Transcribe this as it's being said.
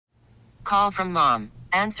call from mom.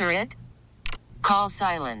 Answer it. Call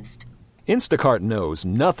silenced. Instacart knows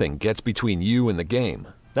nothing gets between you and the game.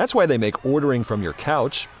 That's why they make ordering from your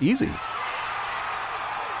couch easy.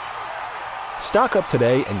 Stock up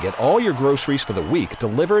today and get all your groceries for the week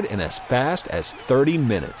delivered in as fast as 30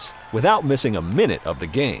 minutes without missing a minute of the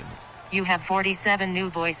game. You have 47 new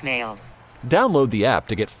voicemails. Download the app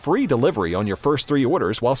to get free delivery on your first 3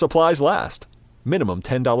 orders while supplies last. Minimum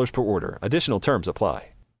 $10 per order. Additional terms apply.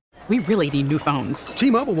 We really need new phones.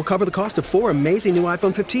 T-Mobile will cover the cost of 4 amazing new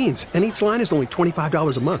iPhone 15s, and each line is only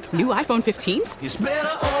 $25 a month. New iPhone 15s? It's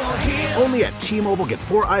better over here. Only at T-Mobile, get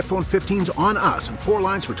 4 iPhone 15s on us and 4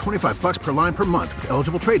 lines for $25 per line per month with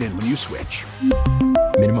eligible trade-in when you switch.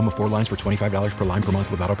 Minimum of 4 lines for $25 per line per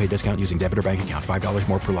month with autopay discount using debit or bank account. $5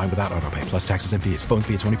 more per line without autopay, plus taxes and fees. Phone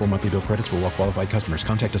fee at 24 monthly bill credits for well-qualified customers.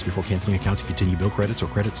 Contact us before canceling account to continue bill credits or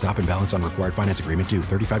credit stop and balance on required finance agreement due.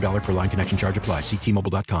 $35 per line connection charge applies. See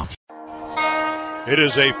T-Mobile.com. It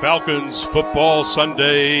is a Falcons football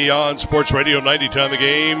Sunday on Sports Radio 92 on the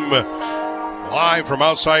game. Live from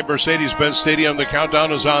outside Mercedes-Benz Stadium, the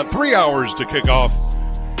countdown is on. 3 hours to kick off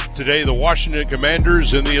today. The Washington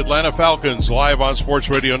Commanders and the Atlanta Falcons live on Sports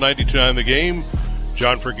Radio 92 on the game.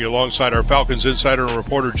 John Fricke alongside our Falcons insider and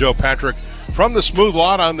reporter Joe Patrick from the smooth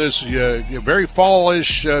lot on this very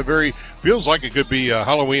fallish, very feels like it could be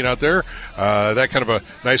Halloween out there. That kind of a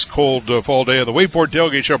nice cold fall day on the Wade Ford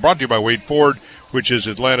Tailgate Show, brought to you by Wade Ford, which is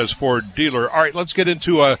Atlanta's Ford dealer. All right, let's get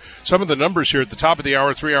into some of the numbers here at the top of the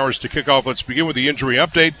hour. 3 hours to kick off. Let's begin with the injury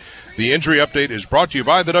update. The injury update is brought to you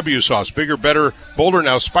by the W Sauce. Bigger, better, bolder,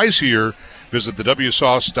 now spicier. Visit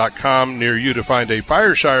thewsauce.com near you to find a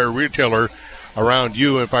Fireshire retailer around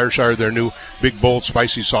you. And Fireshire, their new big, bold,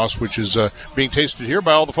 spicy sauce, which is being tasted here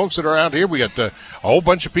by all the folks that are out here. We got a whole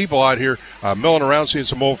bunch of people out here milling around, seeing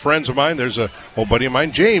some old friends of mine. There's a old buddy of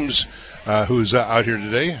mine, James, who's out here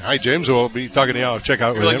today. Hi, James. We'll be talking to you. I'll check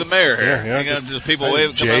out You're with like him. The mayor here. Yeah. Just people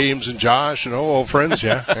waving. James and Josh, old friends.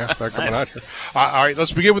 Yeah, they're coming out here. All right,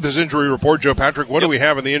 let's begin with this injury report. Joe Patrick, what do we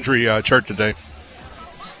have in the injury chart today?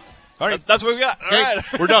 All right. That's what we got. All right.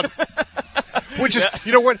 We're done. Which is,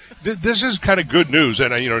 you know what, this is kind of good news.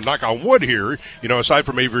 And, knock on wood here, aside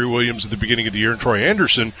from Avery Williams at the beginning of the year and Troy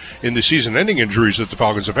Anderson in the season-ending injuries that the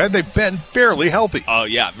Falcons have had, they've been fairly healthy. Oh,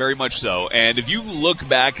 yeah, very much so. And if you look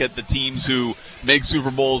back at the teams who make Super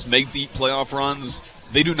Bowls, make deep playoff runs,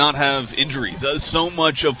 they do not have injuries. So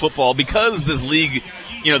much of football, because this league,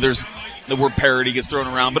 there's the word parity gets thrown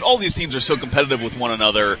around, but all these teams are so competitive with one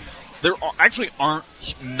another. There actually aren't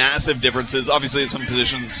massive differences. Obviously, at some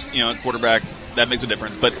positions, at quarterback, that makes a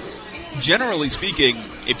difference. But generally speaking,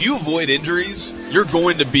 if you avoid injuries, you're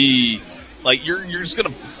going to be, you're just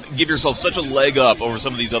going to give yourself such a leg up over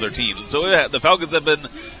some of these other teams. And so the Falcons have been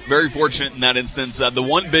very fortunate in that instance. The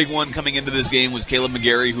one big one coming into this game was Caleb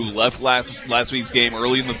McGarry, who left last week's game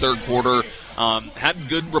early in the third quarter. Had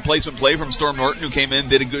good replacement play from Storm Norton, who came in,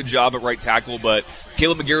 did a good job at right tackle, but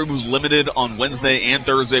Caleb McGarry was limited on Wednesday and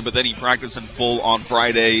Thursday, but then he practiced in full on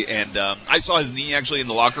Friday, and I saw his knee actually in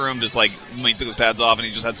the locker room, just when he took his pads off, and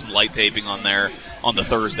he just had some light taping on there on the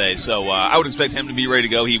Thursday, so I would expect him to be ready to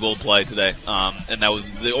go. He will play today, and that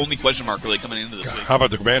was the only question mark really coming into this week. How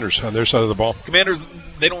about the Commanders on their side of the ball? Commanders,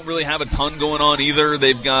 they don't really have a ton going on either.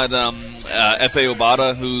 They've got F.A.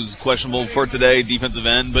 Obata, who's questionable for today, defensive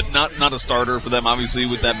end, but not a starter for them, obviously,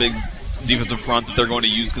 with that big defensive front that they're going to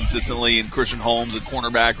use consistently, and Christian Holmes at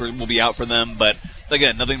cornerback will be out for them, but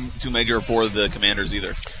again, nothing too major for the Commanders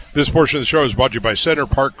either. This portion of the show is brought to you by Center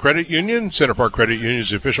Park Credit Union. Center Park Credit Union is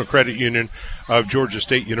the official credit union of Georgia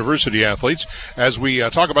State University athletes. As we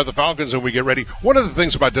talk about the Falcons and we get ready, one of the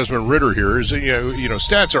things about Desmond Ridder here is,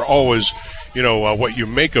 stats are always, what you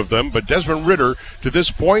make of them. But Desmond Ridder, to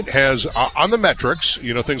this point, has on the metrics,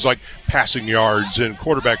 things like passing yards and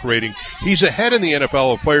quarterback rating, he's ahead in the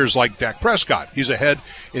NFL of players like Dak Prescott. He's ahead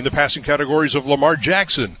in the passing categories of Lamar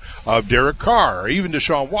Jackson, of Derek Carr, even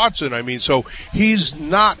Deshaun Watson. So he's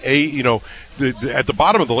not at the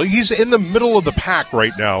bottom of the league. He's in the middle of the pack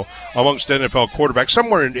right now amongst NFL quarterbacks.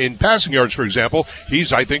 Somewhere in passing yards, for example,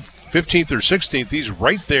 he's, I think, 15th or 16th. He's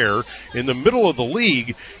right there in the middle of the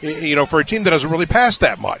league, for a team that doesn't really pass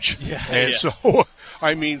that much.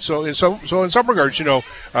 So in some regards,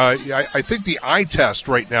 I think the eye test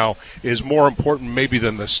right now is more important maybe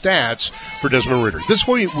than the stats for Desmond Ridder. This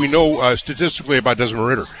way we know statistically about Desmond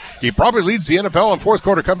Ridder. He probably leads the NFL in fourth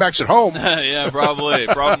quarter comebacks at home. Yeah, probably.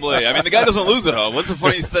 The guy doesn't lose at home. What's the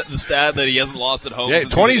funny stat that he hasn't lost at home? Yeah,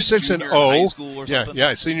 26-0.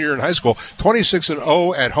 Yeah, senior year in high school.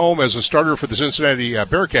 26-0 at home as a starter for the Cincinnati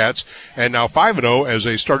Bearcats, and now 5-0 as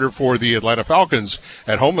a starter for the Atlanta Falcons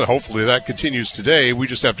at home, and hopefully that continues today Sunday. We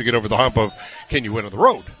just have to get over the hump of can you win on the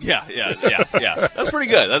road? Yeah. That's pretty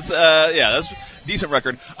good. That's that's a decent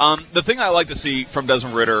record. The thing I like to see from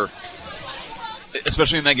Desmond Ridder,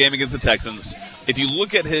 especially in that game against the Texans, if you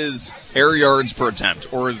look at his air yards per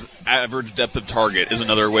attempt or his average depth of target is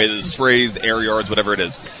another way this is phrased, air yards, whatever it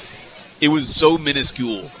is. It was so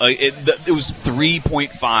minuscule. It was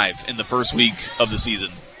 3.5 in the first week of the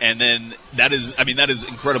season. And then that is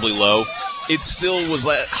incredibly low. It still was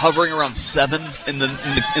hovering around 7 in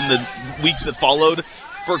the weeks that followed.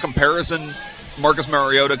 For comparison, Marcus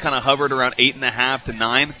Mariota kind of hovered around 8.5 to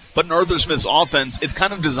 9. But in Arthur Smith's offense, it's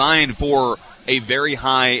kind of designed for a very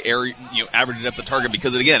high average depth of target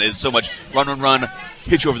because it is so much run,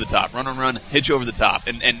 hit you over the top, run, hit you over the top,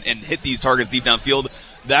 and hit these targets deep downfield.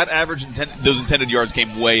 That average those intended yards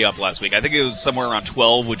came way up last week. I think it was somewhere around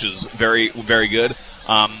 12, which is very, very good.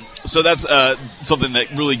 So that's something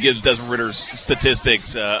that really gives Desmond Ridder's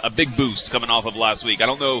statistics a big boost coming off of last week. I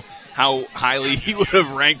don't know how highly he would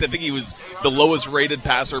have ranked. I think he was the lowest rated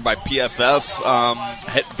passer by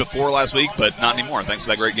PFF before last week, but not anymore, thanks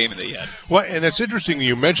to that great game that he had. Well, and it's interesting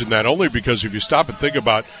you mentioned that only because if you stop and think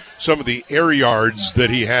about some of the air yards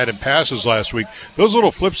that he had in passes last week, those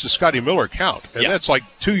little flips to Scotty Miller count. And that's like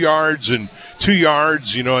 2 yards and 2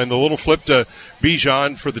 yards, and the little flip to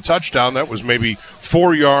Bijan for the touchdown, that was maybe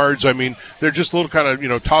 4 yards. I mean, they're just a little kind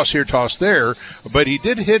of, toss here, toss there. But he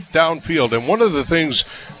did hit downfield. And one of the things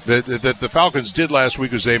that the Falcons did last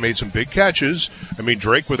week was they made some big catches. I mean,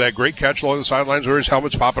 Drake with that great catch along the sidelines where his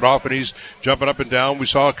helmet's popping off and he's jumping up and down. We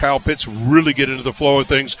saw Kyle Pitts really get into the flow of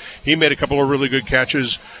things. He made a couple of really good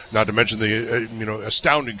catches, not to mention the,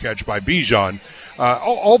 astounding catch by Bijan.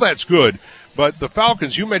 All that's good. But the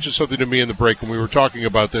Falcons, you mentioned something to me in the break when we were talking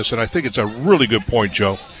about this, and I think it's a really good point,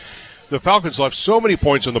 Joe. The Falcons left so many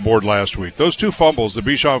points on the board last week. Those 2 fumbles, the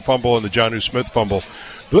Bijan fumble and the Jonnu Smith fumble,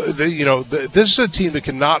 this is a team that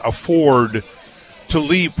cannot afford to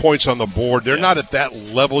leave points on the board. They're not at that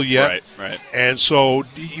level yet. Right. And so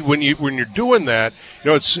when you're doing that,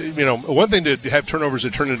 it's one thing to have turnovers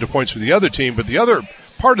that turn into points for the other team, but the other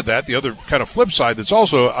part of that, the other kind of flip side that's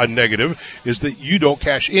also a negative, is that you don't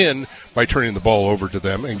cash in by turning the ball over to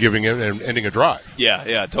them and giving it and ending a drive.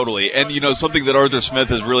 Yeah, totally. And something that Arthur Smith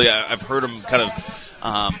has really, I've heard him kind of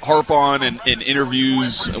harp on in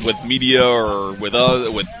interviews with media or with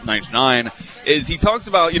 99, is he talks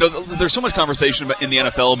about, there's so much conversation in the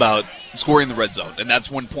NFL about scoring the red zone, and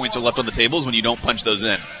that's when points are left on the tables when you don't punch those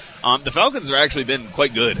in. The Falcons have actually been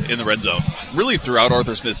quite good in the red zone, really throughout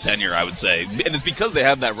Arthur Smith's tenure, I would say. And it's because they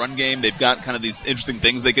have that run game. They've got kind of these interesting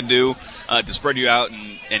things they can do to spread you out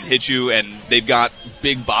and hit you. And they've got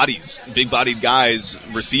big-bodied guys,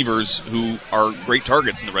 receivers, who are great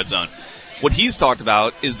targets in the red zone. What he's talked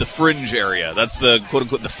about is the fringe area. That's the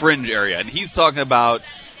quote-unquote the fringe area. And he's talking about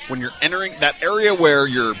when you're entering that area where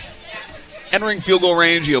you're entering field goal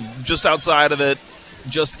range, just outside of it,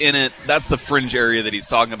 just in it, that's the fringe area that he's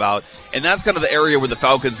talking about. And that's kind of the area where the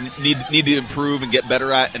Falcons need to improve and get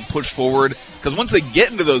better at and push forward. Because once they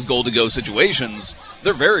get into those goal-to-go situations,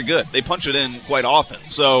 they're very good. They punch it in quite often.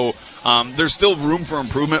 So there's still room for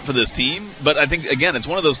improvement for this team. But I think, again, it's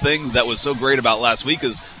one of those things that was so great about last week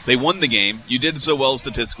is they won the game. You did so well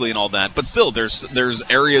statistically and all that. But still, there's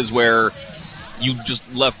areas where you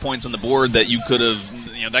just left points on the board that you could have –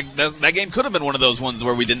 that game could have been one of those ones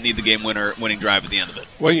where we didn't need the game-winning drive at the end of it.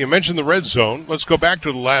 Well, you mentioned the red zone. Let's go back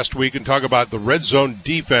to the last week and talk about the red zone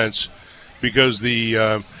defense because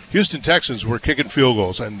the Houston Texans were kicking field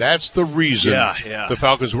goals, and that's the reason the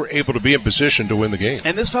Falcons were able to be in position to win the game.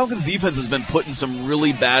 And this Falcons defense has been put in some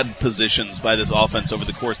really bad positions by this offense over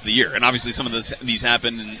the course of the year. And obviously some of these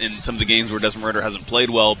happened in some of the games where Desmond Ridder hasn't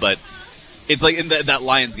played well, but it's like in that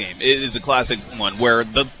Lions game. It is a classic one where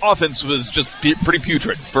the offense was just pretty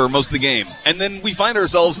putrid for most of the game. And then we find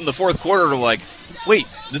ourselves in the fourth quarter like, wait,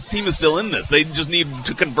 this team is still in this. They just need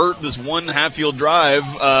to convert this one half-field drive,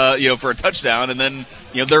 for a touchdown, and then,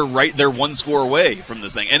 they're one score away from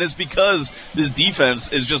this thing. And it's because this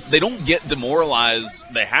defense is just, they don't get demoralized.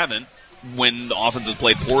 They haven't when the offense has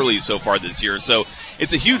played poorly so far this year. So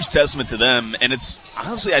it's a huge testament to them. And it's,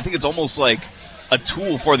 honestly, I think it's almost like a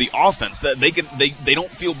tool for the offense that they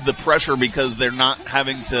don't feel the pressure because they're not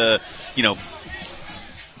having to,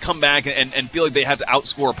 come back and feel like they have to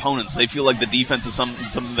outscore opponents. They feel like the defense is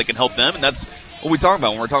something that can help them, and that's what we talk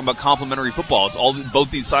about when we're talking about complementary football. It's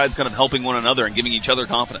both these sides kind of helping one another and giving each other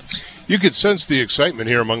confidence. you could sense the excitement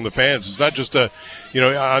here among the fans. It's not just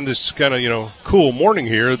on this kind of, cool morning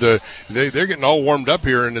here. They're getting all warmed up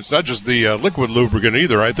here, and it's not just the liquid lubricant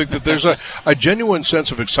either. I think that there's a genuine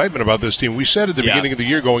sense of excitement about this team. We said at the beginning of the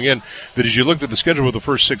year going in that as you looked at the schedule with the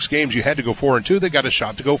first 6 games, you had to go 4-2. They got a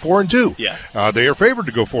shot to go 4-2. Yeah. They are favored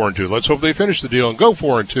to go 4-2. Let's hope they finish the deal and go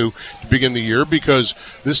 4-2 to begin the year, because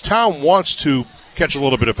this town wants to catch a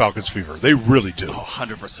little bit of Falcons fever. They really do. Oh,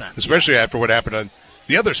 100%. Especially after what happened on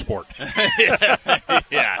the other sport.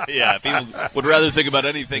 yeah. People would rather think about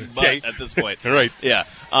anything but at this point. Right. Yeah.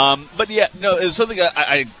 It's something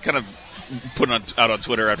I kind of put out on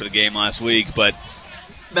Twitter after the game last week, but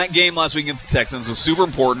that game last week against the Texans was super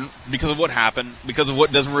important because of what happened, because of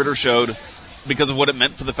what Desmond Ridder showed, because of what it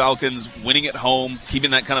meant for the Falcons, winning at home,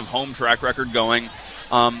 keeping that kind of home track record going.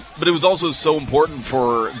 But it was also so important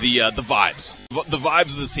for the vibes. The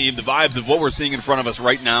vibes of this team, the vibes of what we're seeing in front of us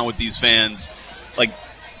right now with these fans. Like,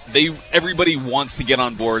 everybody wants to get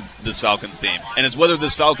on board this Falcons team. And it's whether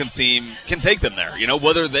this Falcons team can take them there,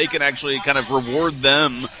 whether they can actually kind of reward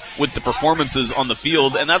them with the performances on the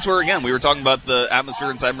field. And that's where, again, we were talking about the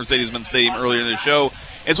atmosphere inside Mercedes-Benz Stadium earlier in the show.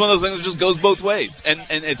 It's one of those things that just goes both ways. And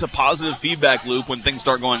it's a positive feedback loop when things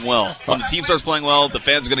start going well. When the team starts playing well, the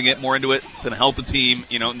fans are going to get more into it. It's going to help the team,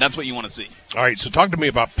 and that's what you want to see. All right, so talk to me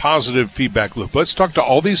about positive feedback loop. Let's talk to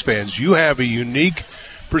all these fans. You have a unique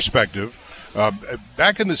perspective.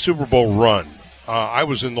 Back in the Super Bowl run, I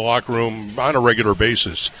was in the locker room on a regular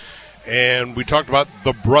basis, and we talked about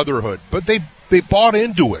the brotherhood. But they bought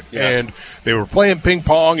into it, and they were playing ping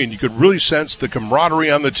pong, and you could really sense the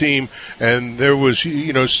camaraderie on the team. And there was,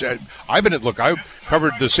 I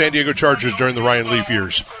covered the San Diego Chargers during the Ryan Leaf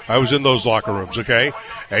years. I was in those locker rooms, okay?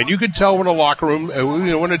 And you could tell when a locker room,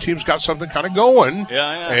 when a team's got something kind of going.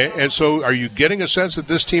 Yeah. And so are you getting a sense that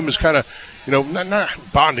this team is kind of, not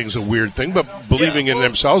bonding's a weird thing, but believing in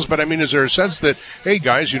themselves. But, is there a sense that, hey,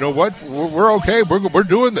 guys, you know what? We're okay. We're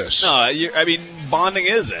doing this. No, bonding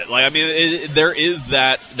is it. There is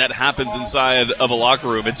that happens inside of a locker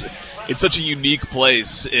room. It's such a unique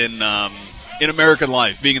place in American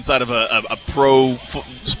life, being inside of a pro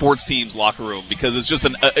sports team's locker room, because it's just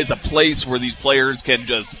it's a place where these players can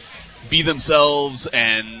just be themselves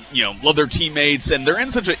and love their teammates, and they're in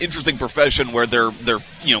such an interesting profession where they're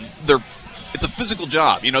it's a physical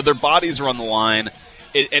job. Their bodies are on the line,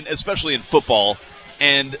 and especially in football,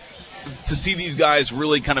 and to see these guys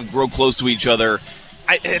really kind of grow close to each other.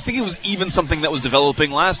 I think it was even something that was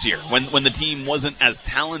developing last year when the team wasn't as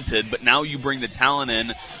talented, but now you bring the talent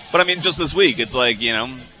in. But, just this week, it's like,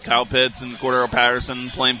 Kyle Pitts and Cordero Patterson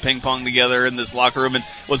playing ping pong together in this locker room. And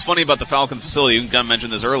what's funny about the Falcons facility, you kind of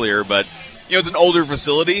mentioned this earlier, but, it's an older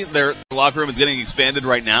facility. Their locker room is getting expanded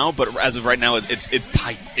right now, but as of right now, it's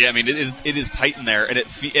tight. It is tight in there.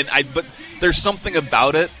 But there's something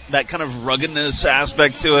about it, that kind of ruggedness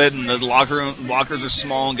aspect to it, and the lockers are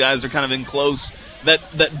small, and guys are kind of in close.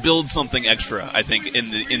 That builds something extra, I think,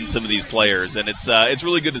 in some of these players, and it's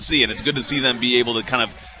really good to see, and it's good to see them be able to kind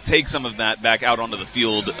of take some of that back out onto the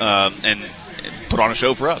field and put on a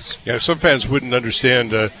show for us. Yeah, some fans wouldn't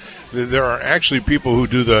understand. There are actually people who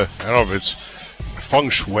do I don't know if it's feng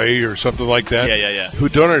shui or something like that. Yeah. Who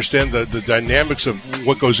don't understand the dynamics of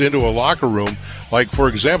what goes into a locker room. Like, for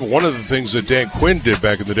example, one of the things that Dan Quinn did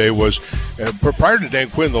back in the day was, prior to Dan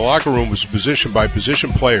Quinn, the locker room was position by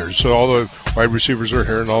position players. So all the wide receivers are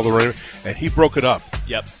here and all the running, and he broke it up.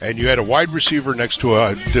 Yep. And you had a wide receiver next to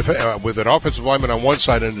with an offensive lineman on one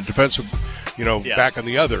side and a defensive back on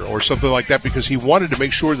the other, or something like that, because he wanted to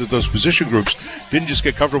make sure that those position groups didn't just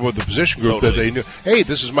get comfortable with the position group, that they knew, hey,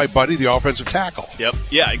 this is my buddy, the offensive tackle. Yep.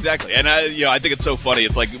 Yeah, exactly. And I think it's so funny.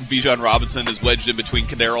 It's like Bijan Robinson is wedged in between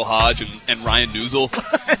Kadarius Hodge and Ryan Newsel,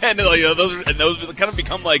 and those kind of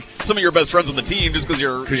become like some of your best friends on the team just because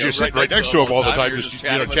you're sitting right next to him all the time, just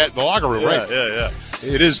chatting in the locker room, right? Yeah.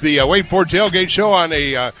 It is the Wait For Tailgate show on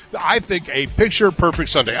I think, a picture-perfect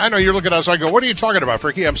Sunday. I know you're looking at us, I go, what are you talking about,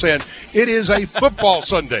 Fricky? I'm saying it is a football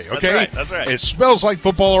Sunday, okay? That's right. It smells like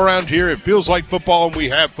football around here. It feels like football, and we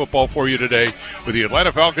have football for you today with the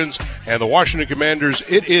Atlanta Falcons and the Washington Commanders.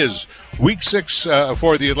 It is Week 6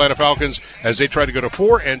 for the Atlanta Falcons as they try to go to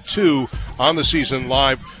 4-2 on the season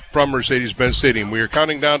live from Mercedes-Benz Stadium. We are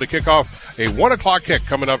counting down to kick off a 1 o'clock kick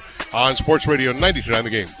coming up on Sports Radio 92.9 The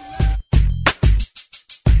Game.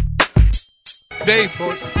 Day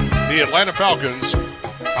for the Atlanta Falcons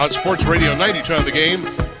on Sports Radio 92.9 The Game.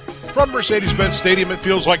 From Mercedes-Benz Stadium, it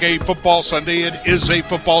feels like a football Sunday. It is a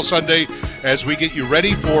football Sunday as we get you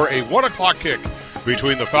ready for a 1 o'clock kick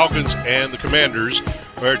between the Falcons and the Commanders.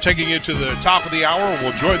 We're taking you to the top of the hour.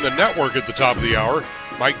 We'll join the network at the top of the hour.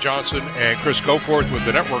 Mike Johnson and Chris Goforth with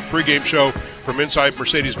the network pregame show from inside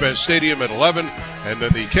Mercedes-Benz Stadium at 11, and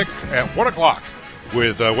then the kick at 1 o'clock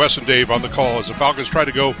with Wes and Dave on the call as the Falcons try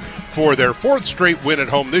to go for their 4th straight win at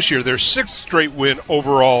home this year, their 6th straight win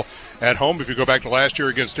overall at home. If you go back to last year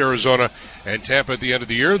against Arizona and Tampa at the end of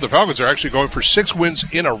the year, the Falcons are actually going for 6 wins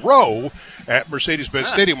in a row at Mercedes-Benz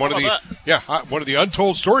Stadium. One of the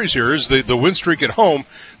untold stories here is the win streak at home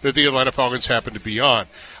that the Atlanta Falcons happen to be on.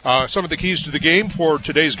 Some of the keys to the game for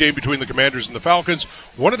today's game between the Commanders and the Falcons,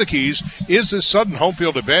 one of the keys is this sudden home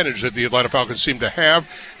field advantage that the Atlanta Falcons seem to have,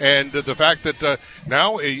 and the fact that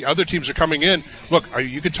now other teams are coming in. Look,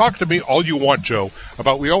 you can talk to me all you want, Joe,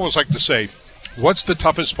 about, we always like to say, what's the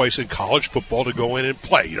toughest place in college football to go in and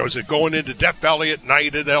play? Is it going into Death Valley at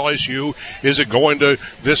night at LSU? Is it going to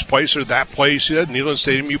this place or that place? Neyland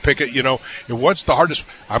Stadium, you pick it, And what's the hardest?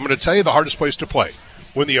 I'm going to tell you the hardest place to play.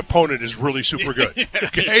 When the opponent is really super good,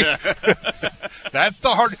 okay? That's the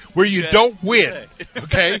hard, where you don't win,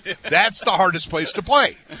 okay? That's the hardest place to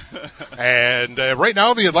play. And right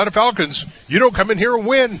now, the Atlanta Falcons, you don't come in here and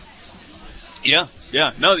win. Yeah,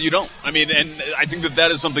 no, you don't. I mean, and I think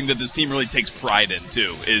that is something that this team really takes pride in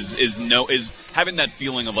too. Is having that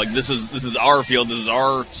feeling of like this is our field, this is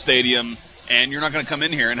our stadium, and you're not going to come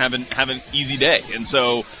in here and have an easy day. And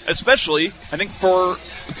so, especially, I think for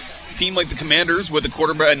a team like the Commanders with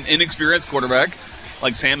an inexperienced quarterback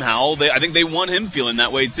like Sam Howell, I think they want him feeling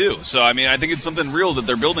that way too. So, I mean, I think it's something real that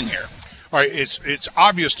they're building here. All right, it's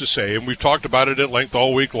obvious to say, and we've talked about it at length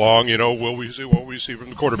all week long, will we see what we see from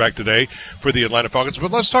the quarterback today for the Atlanta Falcons?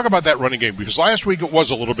 But let's talk about that running game, because last week it was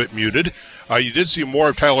a little bit muted. You did see more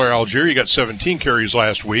of Tyler Algier. He got 17 carries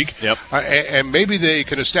last week. Yep. And maybe they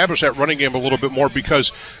can establish that running game a little bit more,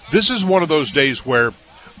 because this is one of those days where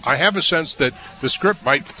I have a sense that the script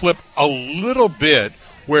might flip a little bit,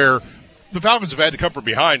 where the Falcons have had to come from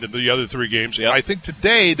behind in the other 3 games. Yep. I think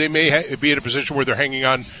today they may be in a position where they're hanging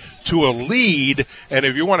on to a lead, and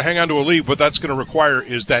if you want to hang on to a lead, what that's going to require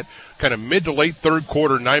is that kind of mid to late third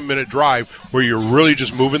quarter 9-minute drive where you're really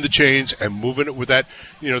just moving the chains and moving it with that,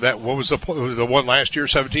 that what was the one last year,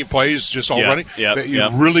 17 plays just all running. You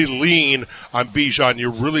really lean on Bijan,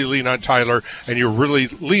 you really lean on Tyler, and you really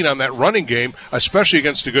lean on that running game, especially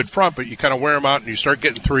against a good front, but you kind of wear them out and you start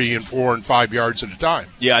getting 3 and 4 and 5 yards at a time.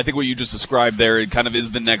 Yeah, I think what you just described there, it kind of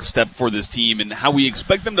is the next step for this team and how we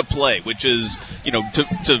expect them to play, which is,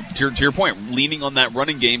 to your point, leaning on that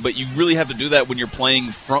running game, but you really have to do that when you're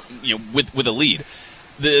playing from, with a lead.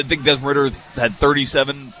 I think Desmond Ridder had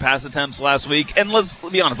 37 pass attempts last week, and let's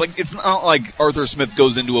be honest, it's not like Arthur Smith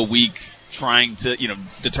goes into a week trying to,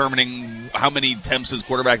 determining how many attempts his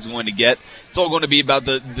quarterback is going to get. It's all going to be about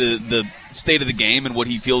the state of the game and what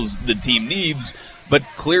he feels the team needs. But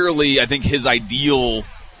clearly, I think his ideal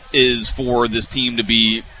is for this team to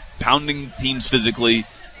be pounding teams physically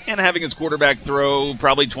and having his quarterback throw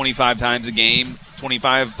probably 25 times a game,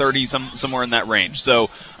 25, 30, somewhere in that range. So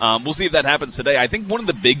we'll see if that happens today. I think one of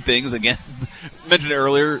the big things, again, mentioned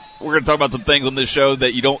earlier, we're going to talk about some things on this show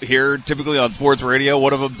that you don't hear typically on sports radio.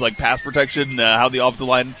 One of them is like pass protection, how the offensive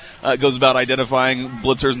line goes about identifying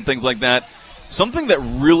blitzers and things like that. Something that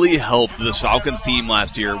really helped this Falcons team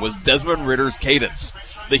last year was Desmond Ridder's cadence.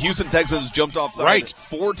 The Houston Texans jumped offside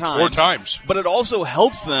 4 times. 4 times. But it also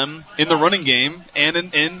helps them in the running game and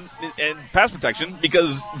in pass protection,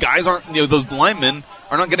 because guys aren't, those linemen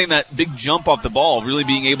are not getting that big jump off the ball, really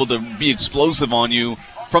being able to be explosive on you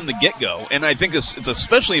from the get-go. And I think it's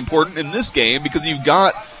especially important in this game because you've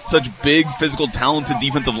got such big, physical, talented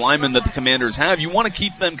defensive linemen that the Commanders have. You want to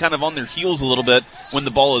keep them kind of on their heels a little bit when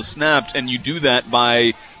the ball is snapped, and you do that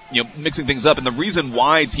by mixing things up. And the reason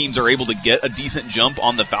why teams are able to get a decent jump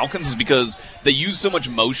on the Falcons is because they use so much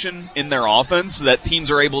motion in their offense that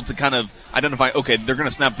teams are able to kind of identify, okay, they're going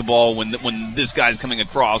to snap the ball when this guy's coming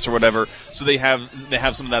across or whatever. So they have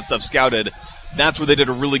some of that stuff scouted. That's where they did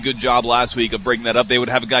a really good job last week of breaking that up. They would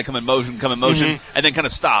have a guy come in motion, and then kind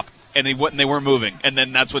of stop, and they weren't moving. And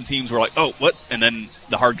then that's when teams were like, oh, what? And then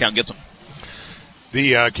the hard count gets them.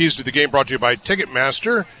 The keys to the game brought to you by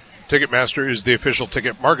Ticketmaster. Ticketmaster is the official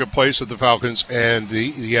ticket marketplace of the Falcons and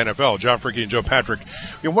the NFL. John Fricke and Joe Patrick.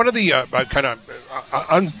 One of the kind of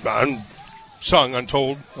unsung,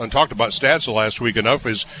 untold, untalked about stats the last week enough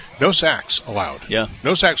is no sacks allowed. Yeah.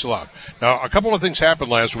 No sacks allowed. Now, a couple of things happened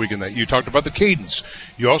last week in that. You talked about the cadence.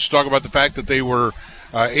 You also talked about the fact that they were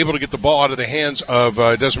able to get the ball out of the hands of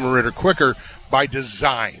Desmond Ridder quicker by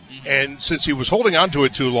design. And since he was holding on to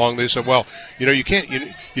it too long, they said, well, you can't,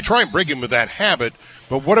 you try and break him with that habit,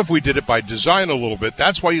 but what if we did it by design a little bit?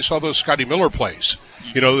 That's why you saw those Scotty Miller plays.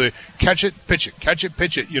 The catch it, pitch it, catch it,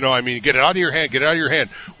 pitch it. Get it out of your hand, get it out of your hand.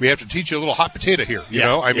 We have to teach you a little hot potato here,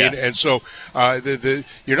 and so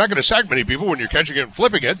you're not going to sack many people when you're catching it and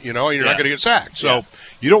flipping it, you're not going to get sacked. So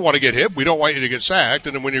you don't want to get hit. We don't want you to get sacked.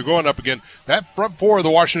 And then when you're going up again, that front four of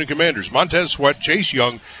the Washington Commanders, Montez Sweat, Chase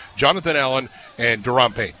Young, Jonathan Allen, and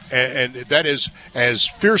Deron Payne. And that is as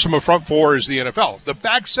fearsome a front four as the NFL. The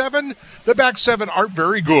back seven aren't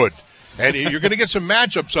very good. And you're going to get some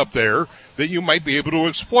matchups up there that you might be able to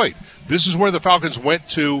exploit. This is where the Falcons went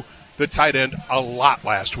to the tight end a lot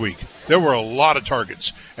last week. There were a lot of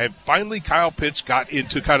targets. And finally, Kyle Pitts got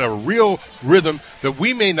into kind of a real rhythm that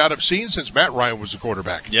we may not have seen since Matt Ryan was the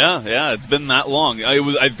quarterback. Yeah, it's been that long.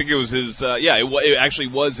 I think it was his, it actually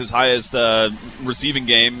was his highest receiving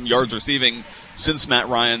game, yards receiving, since the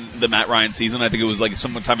Matt Ryan season. I think it was like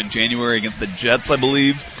sometime in January against the Jets, I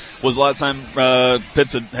believe, was the last time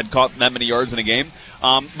Pitts had caught that many yards in a game.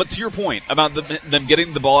 But to your point about them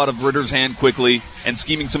getting the ball out of Ritter's hand quickly and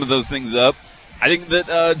scheming some of those things up, I think that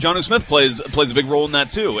Jonnu Smith plays a big role in that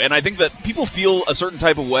too. And I think that people feel a certain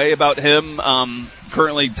type of way about him,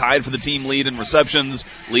 currently tied for the team lead in receptions,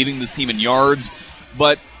 leading this team in yards.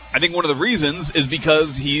 But I think one of the reasons is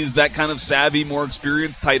because he's that kind of savvy, more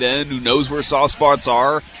experienced tight end who knows where soft spots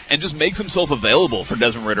are and just makes himself available for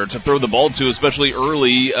Desmond Ridder to throw the ball to, especially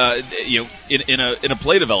early, in a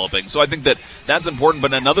play developing. So I think that that's important.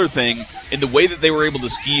 But another thing, in the way that they were able to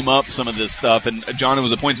scheme up some of this stuff, and John, it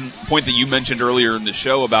was a point that you mentioned earlier in the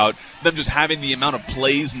show about them just having the amount of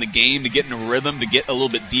plays in the game to get in a rhythm, to get a little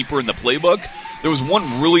bit deeper in the playbook. There was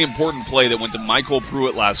one really important play that went to Michael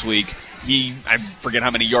Pruitt last week. I forget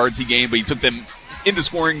how many yards he gained, but he took them into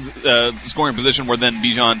scoring position where then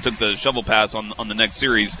Bijan took the shovel pass on the next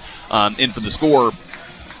series in for the score.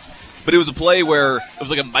 But it was a play where it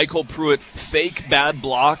was like a Michael Pruitt fake bad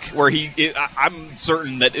block where I'm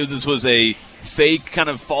certain that this was a fake kind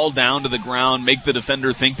of fall down to the ground, make the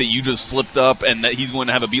defender think that you just slipped up and that he's going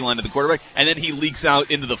to have a beeline to the quarterback, and then he leaks out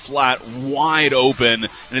into the flat wide open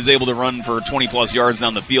and is able to run for 20-plus yards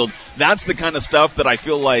down the field. That's the kind of stuff that I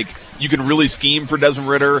feel like you can really scheme for Desmond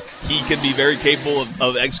Ridder. He can be very capable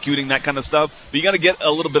of executing that kind of stuff, but you got to get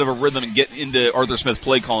a little bit of a rhythm and get into Arthur Smith's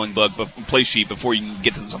play sheet before you can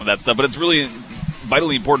get to some of that stuff. But it's really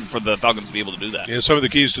vitally important for the Falcons to be able to do that. Yeah, some of the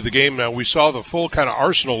keys to the game now. We saw the full kind of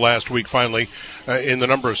arsenal last week finally in the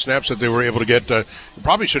number of snaps that they were able to get.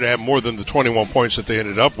 Probably should have more than the 21 points that they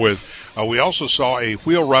ended up with. We also saw a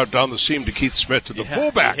wheel route down the seam to Keith Smith to the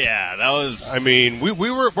fullback. Yeah, that was. I mean,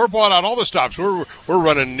 we're blowing out all the stops. We're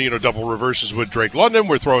running double reverses with Drake London.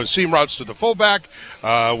 We're throwing seam routes to the fullback.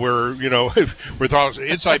 We're throwing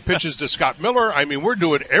inside pitches to Scott Miller. I mean, we're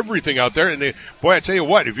doing everything out there. And I tell you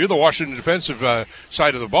what, if you're the Washington defensive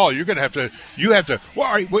side of the ball, you're going to have to. Well,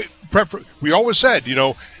 all right, we always said,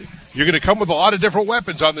 you're going to come with a lot of different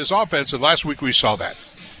weapons on this offense, and last week we saw that.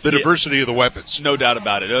 The diversity of the weapons. No doubt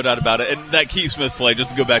about it. And that Keith Smith play, just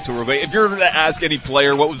to go back to real quick, if you're to ask any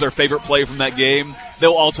player what was their favorite play from that game,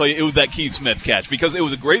 they'll all tell you it was that Keith Smith catch because it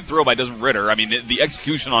was a great throw by Desmond Ridder. I mean, the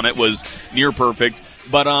execution on it was near perfect.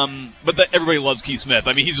 But everybody loves Keith Smith.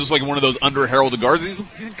 I mean, he's just like one of those under-heralded guards. He's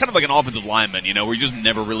kind of like an offensive lineman, where you just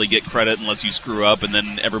never really get credit unless you screw up and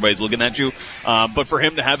then everybody's looking at you. But for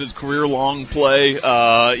him to have his career-long play,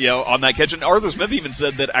 on that catch, and Arthur Smith even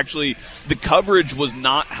said that actually the coverage was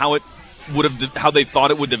not how they thought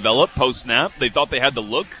it would develop post-snap. They thought they had the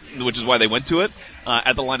look, which is why they went to it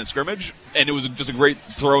at the line of scrimmage. And it was just a great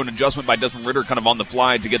throw and adjustment by Desmond Ridder kind of on the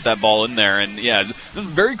fly to get that ball in there. And, yeah, just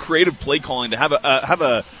very creative play calling to have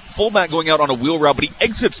a fullback going out on a wheel route, but he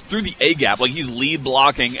exits through the A-gap like he's lead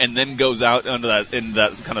blocking and then goes out into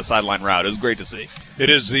that kind of sideline route. It was great to see. It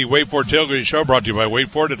is the Wade Ford Tailgate Show brought to you by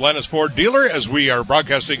Wade Ford, Atlanta's Ford dealer, as we are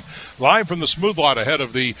broadcasting live from the smooth lot ahead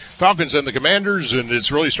of the Falcons and the Commanders, and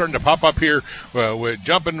it's really starting to pop up here. We're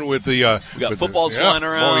jumping with the we got footballs flying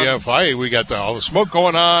around. Oh, yeah, we got all the smoke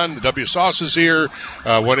going on. The W Sauce is here.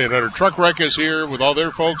 1-800 Truck Wreck is here with all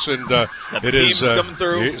their folks, and the team's coming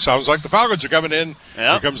through. It sounds like the Falcons are coming in.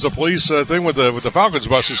 Yeah. Here comes the police thing with the Falcons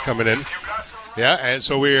buses coming in. Yeah, and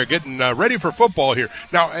so we are getting ready for football here.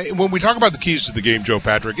 Now, when we talk about the keys to the game, Joe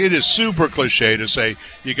Patrick, it is super cliche to say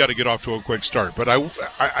you got to get off to a quick start. But I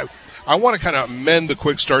want to kind of amend the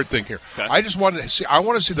quick start thing here. Okay. I want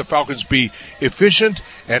to see the Falcons be efficient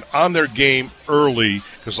and on their game early,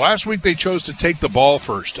 because last week they chose to take the ball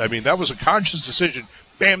first. I mean, that was a conscious decision.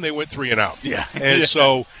 Bam, they went 3 and out. Yeah. And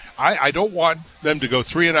so I don't want them to go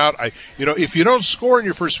 3 and out. If you don't score in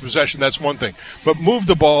your first possession, that's one thing. But move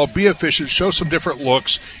the ball, be efficient, show some different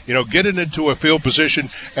looks, get it into a field position,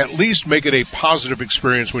 at least make it a positive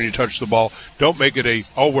experience when you touch the ball. Don't make it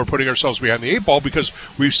we're putting ourselves behind the 8 ball, because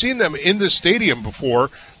we've seen them in this stadium before.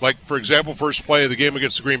 Like, for example, first play of the game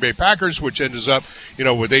against the Green Bay Packers, which ends up,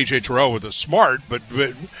 with A.J. Terrell with a smart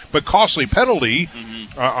but costly penalty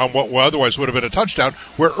on what otherwise would have been a touchdown,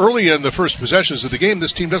 where early in the first possessions of the game,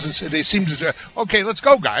 this team they seem to say, okay, let's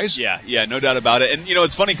go, guys. Yeah, no doubt about it. And,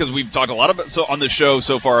 it's funny because we've talked a lot about on the show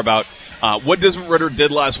so far about what Desmond Ridder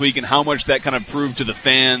did last week and how much that kind of proved to the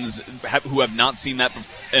fans who have not seen that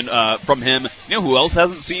from him. You know who else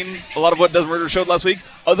hasn't seen a lot of what Desmond Ridder showed last week?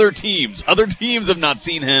 Other teams have not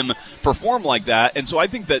seen him perform like that. And so I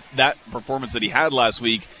think that performance that he had last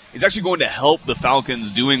week is actually going to help the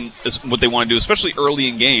Falcons doing what they want to do, especially early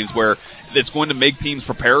in games, where it's going to make teams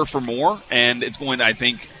prepare for more, and it's going to, I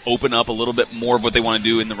think, open up a little bit more of what they want to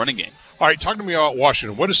do in the running game. All right, talk to me about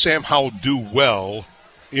Washington. What does Sam Howell do well?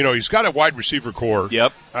 He's got a wide receiver core.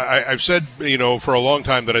 Yep. I've said, for a long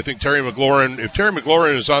time that I think if Terry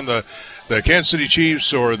McLaurin is on the Kansas City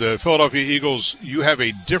Chiefs or the Philadelphia Eagles, you have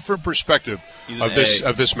a different perspective of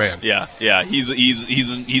this man. Yeah.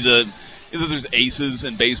 There's aces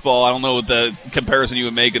in baseball. I don't know what the comparison you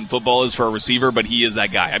would make in football is for a receiver, but he is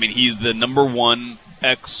that guy. I mean, he's the number one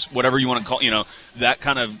X, whatever you want to call, that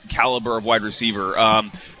kind of caliber of wide receiver.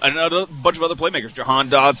 And a bunch of other playmakers, Jahan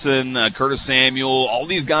Dotson, Curtis Samuel, all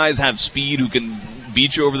these guys have speed who can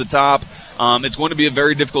beat you over the top. It's going to be a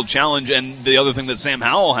very difficult challenge, and the other thing that Sam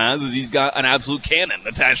Howell has is he's got an absolute cannon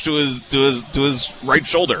attached to his right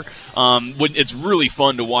shoulder. It's really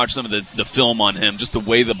fun to watch some of the film on him. Just the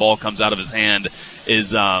way the ball comes out of his hand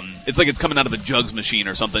is it's like it's coming out of a jugs machine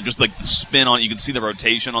or something. Just like the spin on it, you can see the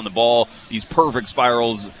rotation on the ball. These perfect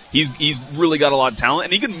spirals. He's really got a lot of talent,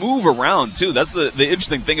 and he can move around too. That's the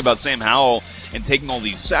interesting thing about Sam Howell and taking all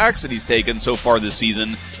these sacks that he's taken so far this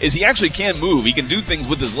season is he actually can move. He can do things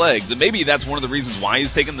with his legs, and maybe that's one of the reasons why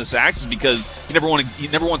he's taking the sacks is because he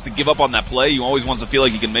never wants to give up on that play. He always wants to feel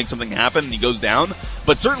like he can make something happen, and he goes down.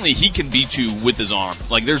 But certainly he can beat you with his arm.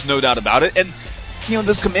 Like, there's no doubt about it. And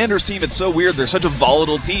this Commanders team, it's so weird. They're such a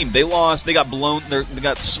volatile team. They lost. They got blown. They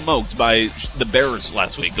got smoked by the Bears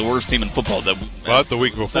last week, the worst team in football. The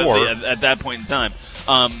week before. At that point in time.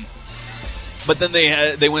 But then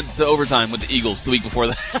they went to overtime with the Eagles the week before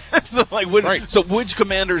that. So which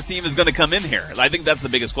Commanders team is going to come in here? I think that's the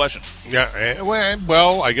biggest question. Yeah.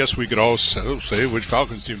 Well, I guess we could also say which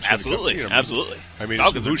Falcons team. Absolutely. I mean,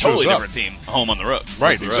 Falcons are a totally different team, home on the road.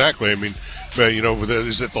 Right. Exactly. I mean,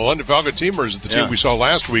 is it the London Falcon team or is it the team we saw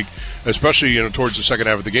last week? Especially towards the second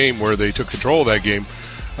half of the game where they took control of that game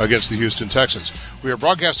against the Houston Texans. We are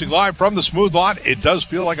broadcasting live from the Smooth Lot. It does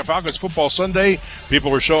feel like a Falcons football Sunday.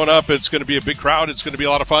 People are showing up. It's going to be a big crowd. It's going to be a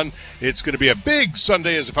lot of fun. It's going to be a big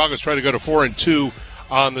Sunday as the Falcons try to go to 4-2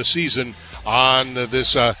 on the season on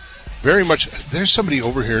this very much. There's somebody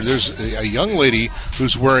over here. There's a young lady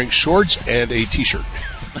who's wearing shorts and a T-shirt.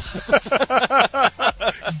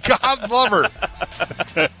 God love her.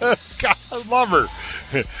 God love her.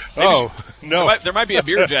 No. There might be a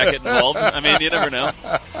beer jacket involved. I mean, you never know.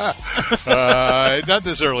 Not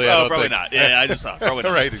this early, I don't probably think. not. Yeah, I just saw it. Probably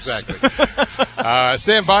not. Right, exactly.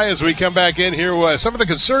 Stand by as we come back in here. Some of the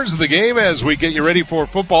concerns of the game as we get you ready for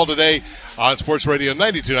football today on Sports Radio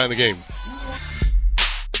 92.9 The Game.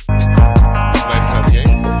 92.9 The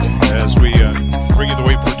Game as we bring you the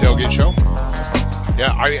Wait for Tailgate show.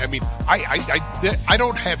 Yeah, I mean, I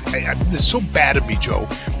don't have. It's so bad of me, Joe,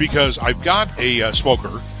 because I've got a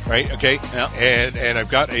smoker, right? Okay, yeah. and I've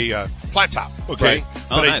got a flat top, okay, right.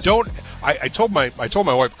 But nice. I don't. I told my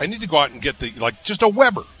wife I need to go out and get just a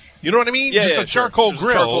Weber. You know what I mean? Yeah, just a charcoal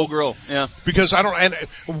grill. Charcoal grill. Yeah. Because I don't. And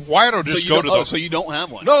why don't I just go to the? So you don't have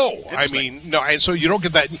one? No, I mean no, and so you don't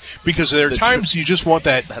get that because there are times you just want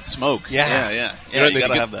that smoke. Yeah. You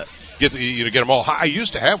gotta have that. Get them all high. I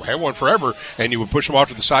used to have one forever, and you would push them off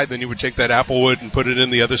to the side, then you would take that applewood and put it in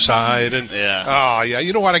the other side, and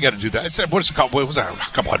you know what? I got to do that. What's it called? What was that?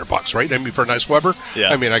 A couple $100, right? I mean, for a nice Weber. Yeah.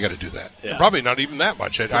 I mean, I got to do that. Yeah. Probably not even that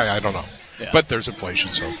much. I don't know. Yeah. But there's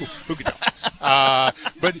inflation, so who can tell?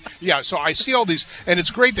 But yeah, so I see all these, and it's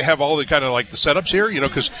great to have all the kind of like the setups here,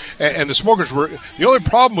 because and the smokers were the only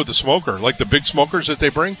problem with the smoker, like the big smokers that they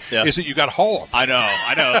bring, is that you got to haul them. I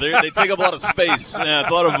know. They take up a lot of space. Yeah, it's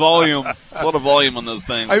a lot of volume. It's a lot of volume on those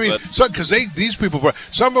things. I mean, because these people,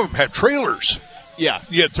 some of them have trailers. Yeah,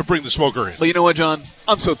 to bring the smoker in. But you know what, John?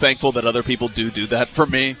 I'm so thankful that other people do that for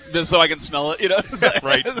me, just so I can smell it.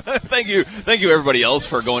 Right. Thank you, everybody else,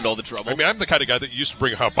 for going to all the trouble. I mean, I'm the kind of guy that used to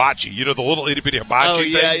bring a hibachi. The little itty bitty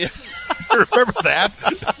hibachi thing. Yeah. Remember that?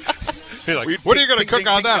 You're like, what are you going to cook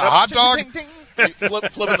on that? A hot dog?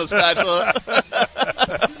 Flipping the spatula.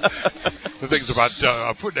 The thing's about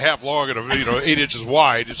a foot and a half long and 8 inches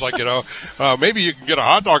wide. It's like maybe you can get a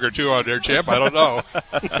hot dog or two on there, champ. I don't know.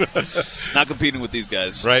 Not competing with these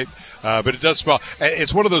guys, right? But it does smell.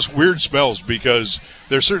 It's one of those weird smells because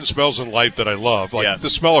there's certain smells in life that I love, like the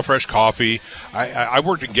smell of fresh coffee. I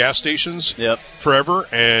worked in gas stations forever,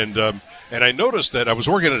 and I noticed that I was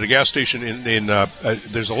working at a gas station in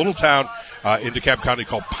there's a little town in DeKalb County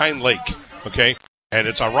called Pine Lake. Okay. And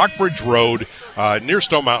it's on Rockbridge Road near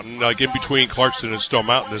Stone Mountain, like in between Clarkston and Stone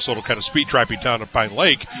Mountain, this little kind of speed trappy town of Pine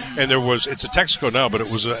Lake. And it's a Texaco now, but it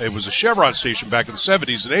was a Chevron station back in the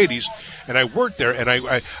 70s and 80s. And I worked there, and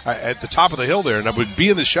I at the top of the hill there, and I would be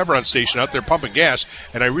in the Chevron station out there pumping gas,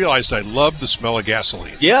 and I realized I loved the smell of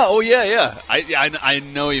gasoline. Yeah, I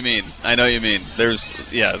know what you mean. There's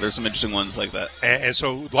some interesting ones like that. And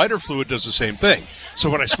so lighter fluid does the same thing. So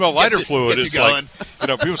when I smell lighter fluid, it's like,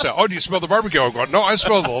 people say, "Oh, do you smell the barbecue?" I'm going, "No, I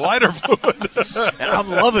smell the lighter fluid." And I'm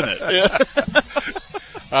loving it.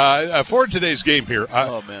 For today's game here,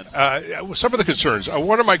 some of the concerns.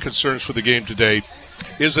 One of my concerns for the game today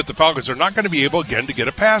is that the Falcons are not going to be able, again, to get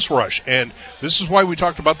a pass rush. And this is why we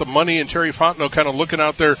talked about the money and Terry Fontenot kind of looking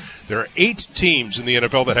out there. There are 8 teams in the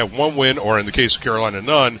NFL that have 1 win, or in the case of Carolina,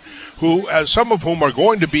 none, some of whom are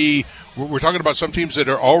going to be – we're talking about some teams that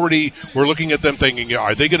are already – we're looking at them thinking,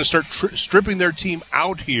 are they going to start stripping their team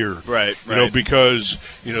out here? Right. Because,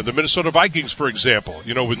 the Minnesota Vikings, for example,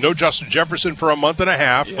 with no Justin Jefferson for a month and a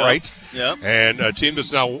half, right? Yeah. And a team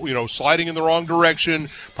that's now, sliding in the wrong direction,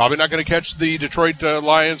 probably not going to catch the Detroit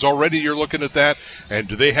Lions. Already you're looking at that. And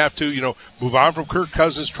do they have to, move on from Kirk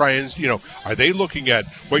Cousins, try and, are they looking at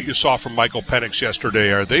what you saw from Michael Penix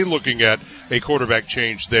yesterday? Are they looking at a quarterback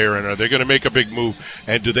change there? And are they going to make a big move?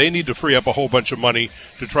 And do they need to free up a whole bunch of money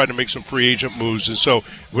to try to make some free agent moves? And so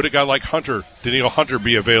would a guy like Daniil Hunter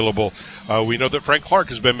be available? We know that Frank Clark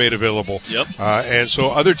has been made available. Yep. And so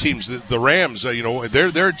other teams, the Rams,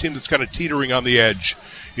 they're a team that's kind of teetering on the edge,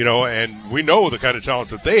 and we know the kind of talent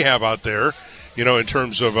that they have out there, in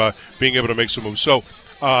terms of being able to make some moves. So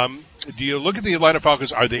do you look at the Atlanta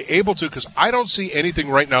Falcons? Are they able to? Because I don't see anything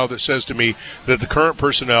right now that says to me that the current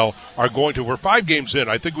personnel are going to. We're 5 games in.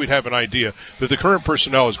 I think we'd have an idea that the current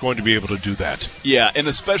personnel is going to be able to do that. Yeah, and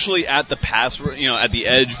especially at the pass, at the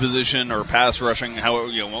edge position or pass rushing, however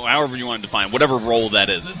you want to define whatever role that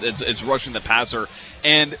is. It's rushing the passer.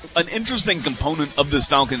 And an interesting component of this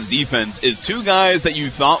Falcons defense is 2 guys that you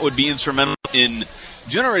thought would be instrumental in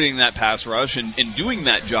generating that pass rush and doing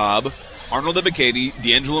that job. Arnold Ebiketie,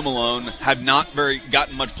 D'Angelo Malone have not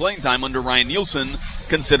gotten much playing time under Ryan Nielsen,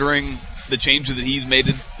 considering the changes that he's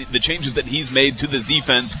made to this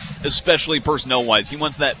defense, especially personnel-wise. He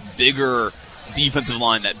wants that bigger defensive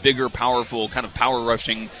line, that bigger, powerful, kind of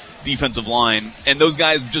power-rushing defensive line, and those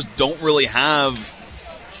guys just don't really have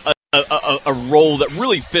a role that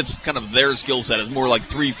really fits kind of their skill set as more like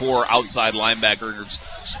 3-4 outside linebackers,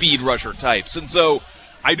 speed rusher types. And so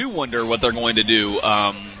I do wonder what they're going to do.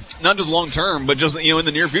 Not just long term, but just in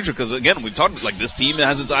the near future. Because again, we've talked like this team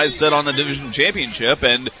has its eyes set on a division championship,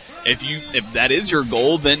 and if that is your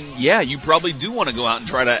goal, then you probably do want to go out and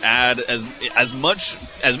try to add as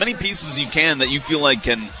many pieces as you can that you feel like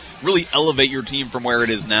can really elevate your team from where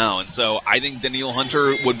it is now. And so I think Daniil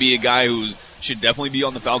Hunter would be a guy who should definitely be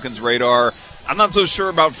on the Falcons' radar. I'm not so sure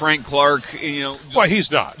about Frank Clark. Well,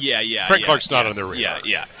 he's not. Frank Clark's not on their radar.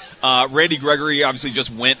 Randy Gregory obviously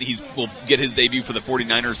just went. Will get his debut for the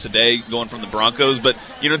 49ers today, going from the Broncos. But,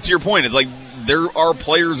 to your point, it's like there are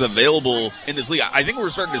players available in this league. I think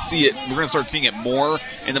we're starting to see it. We're going to start seeing it more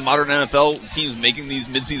in the modern NFL, teams making these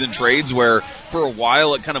midseason trades where for a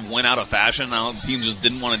while it kind of went out of fashion. Now teams just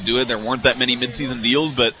didn't want to do it. There weren't that many midseason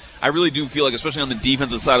deals, but I really do feel like, especially on the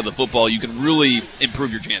defensive side of the football, you can really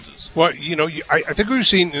improve your chances. Well, I think we've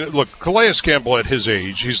seen, look, Calais Campbell at his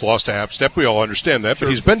age, he's lost a half step. We all understand that, but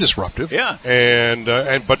he's been disruptive. Yeah.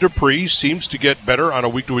 But Dupree seems to get better on a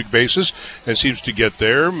week-to-week basis and seems to get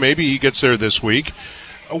there. Maybe he gets there this week.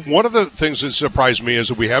 One of the things that surprised me is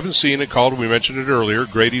that we haven't seen it called, we mentioned it earlier,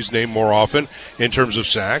 Grady's name more often in terms of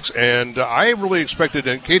sacks. And I really expected,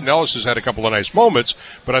 and Caden Ellis has had a couple of nice moments,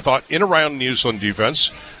 but I thought in around Nielsen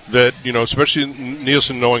defense, that, especially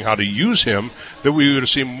Nielsen knowing how to use him, that we would have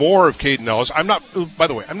seen more of Caden Ellis. By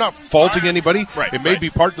the way, I'm not faulting anybody. Right, it may be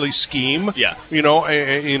partly scheme. Yeah.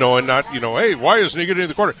 And not, hey, why isn't he getting in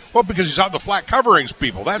the corner? Well, because he's out in the flat coverings,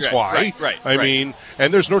 people. That's why. Right. I mean,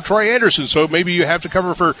 and there's no Troy Anderson, so maybe you have to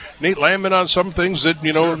cover for Nate Landman on some things that,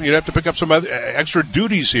 you'd have to pick up some extra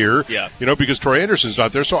duties here. Yeah. Because Troy Anderson's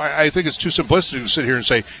not there. So I think it's too simplistic to sit here and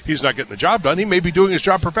say he's not getting the job done. He may be doing his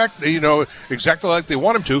job perfectly, exactly like they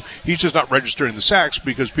want him to. He's just not registering the sacks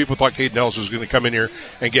because people thought Caden Ellis was going to come in here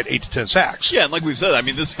and get 8 to 10 sacks. Yeah, and like we've said, I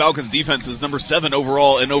mean, this Falcons defense is number 7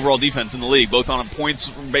 overall in overall defense in the league, both on a points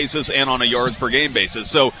basis and on a yards per game basis.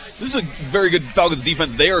 So this is a very good Falcons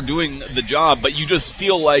defense. They are doing the job, but you just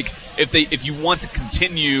feel like if you want to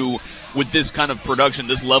continue with this kind of production,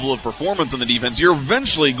 this level of performance on the defense, you're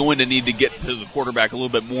eventually going to need to get to the quarterback a little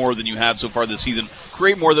bit more than you have so far this season.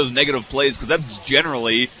 Create more of those negative plays, because that's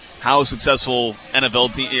generally how successful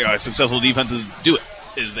successful defenses do it.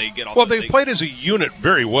 Is they get off. Well, they've played as a unit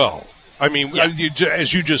very well. I mean,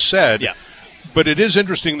 as you just said. Yeah. But it is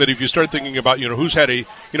interesting that if you start thinking about, who's had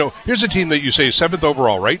here's a team that you say is 7th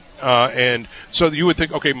overall, right? And so you would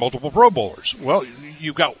think, okay, multiple Pro Bowlers. Well,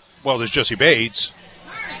 there's Jesse Bates.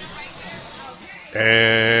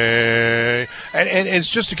 And it's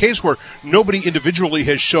just a case where nobody individually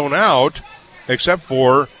has shown out except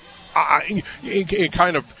for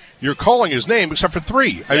kind of you're calling his name except for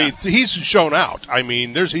 3. I mean, he's shown out. I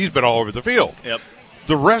mean, he's been all over the field. Yep.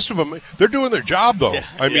 The rest of them, they're doing their job, though. Yeah,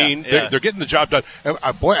 I mean, they're getting the job done. And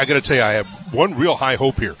I got to tell you, I have one real high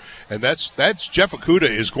hope here, and that's Jeff Okudah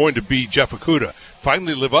is going to be Jeff Okudah.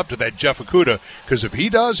 Finally live up to that Jeff Okudah, because if he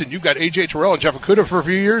does, and you've got A.J. Terrell and Jeff Okudah for a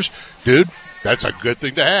few years, dude, that's a good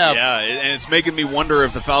thing to have. Yeah, and it's making me wonder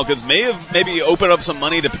if the Falcons may have maybe opened up some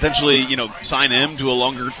money to potentially, sign him to a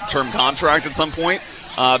longer-term contract at some point.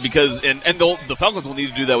 Because the Falcons will need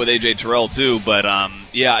to do that with A.J. Terrell too. But I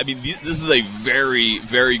mean, this is a very,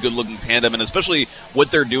 very good-looking tandem, and especially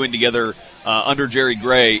what they're doing together under Jerry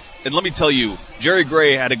Gray. And let me tell you, Jerry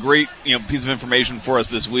Gray had a great piece of information for us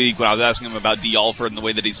this week when I was asking him about D. Alford and the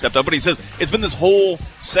way that he stepped up. But he says it's been this whole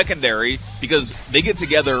secondary because they get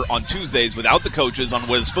together on Tuesdays without the coaches on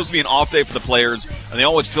what is supposed to be an off day for the players, and they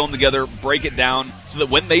all watch film together, break it down, so that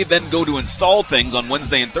when they then go to install things on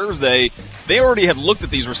Wednesday and Thursday, they already have looked at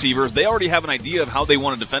these receivers. They already have an idea of how they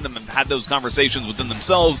want to defend them and had those conversations within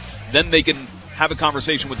themselves. Then they can have a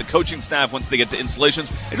conversation with the coaching staff once they get to installations.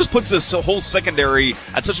 It just puts this whole secondary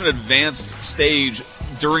at such an advanced stage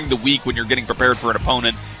during the week when you're getting prepared for an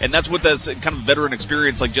opponent, and that's what this kind of veteran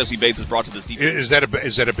experience like Jesse Bates has brought to this defense. Is that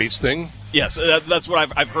a Bates thing? Yes, that's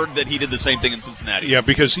what I've heard, that he did the same thing in Cincinnati. Yeah,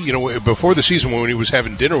 because before the season when he was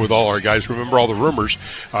having dinner with all our guys, remember all the rumors?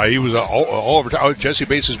 He was all over. Jesse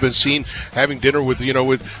Bates has been seen having dinner with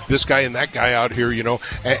with this guy and that guy out here.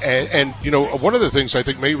 And one of the things I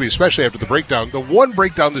think maybe especially after the breakdown, the one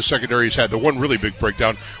breakdown this secondary has had, the one really big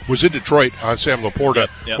breakdown was in Detroit on Sam Laporta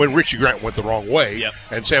when Richie Grant went the wrong way. Yep.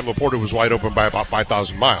 And Sam Laporta was wide open by about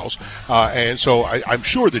 5,000 miles. And so I'm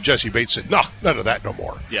sure that Jesse Bates said, no, none of that no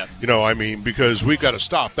more. Yeah. Because we've got to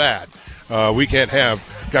stop that. We can't have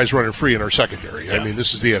guys running free in our secondary. Yeah. I mean,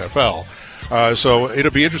 this is the NFL. So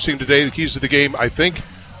it'll be interesting today, the keys to the game. I think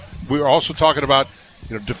we're also talking about,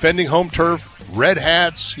 defending home turf, red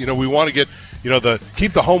hats. We want to get,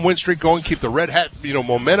 keep the home win streak going, keep the red hat,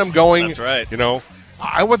 momentum going. That's right.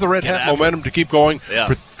 I want the red hat momentum to keep going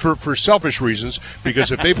for selfish reasons,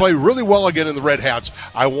 because if they play really well again in the red hats,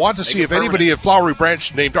 I want to see if anybody at Flowery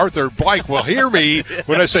Branch named Arthur Blank will hear me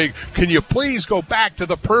when I say, can you please go back to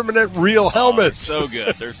the permanent real helmets? They're so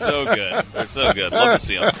good. They're so good. They're so good. Love to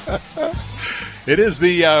see them. It is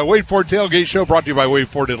the Wade Ford Tailgate Show, brought to you by Wade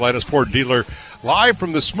Ford, Atlanta's Ford dealer, live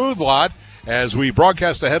from the Smooth Lot, as we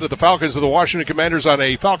broadcast ahead of the Falcons of the Washington Commanders on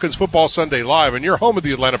a Falcons Football Sunday Live, and you're home of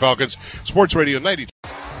the Atlanta Falcons, Sports Radio 92.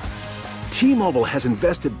 T-Mobile has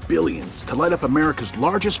invested billions to light up America's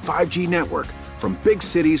largest 5G network, from big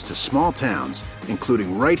cities to small towns,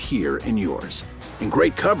 including right here in yours. And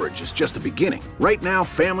great coverage is just the beginning. Right now,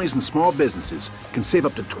 families and small businesses can save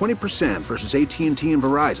up to 20% versus AT&T and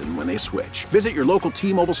Verizon when they switch. Visit your local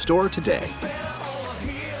T-Mobile store today.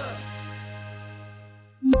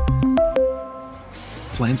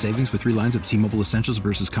 Plan savings with 3 lines of T-Mobile Essentials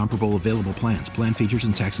versus comparable available plans. Plan features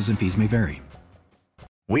and taxes and fees may vary.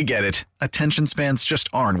 We get it. Attention spans just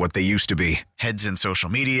aren't what they used to be. Heads in social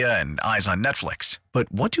media and eyes on Netflix.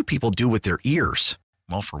 But what do people do with their ears?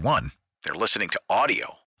 Well, for one, they're listening to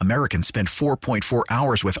audio. Americans spend 4.4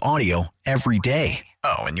 hours with audio every day.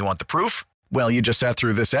 Oh, and you want the proof? Well, you just sat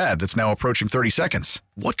through this ad that's now approaching 30 seconds.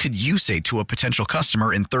 What could you say to a potential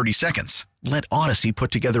customer in 30 seconds? Let Odyssey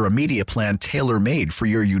put together a media plan tailor-made for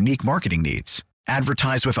your unique marketing needs.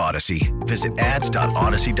 Advertise with Odyssey. Visit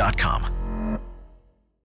ads.odyssey.com.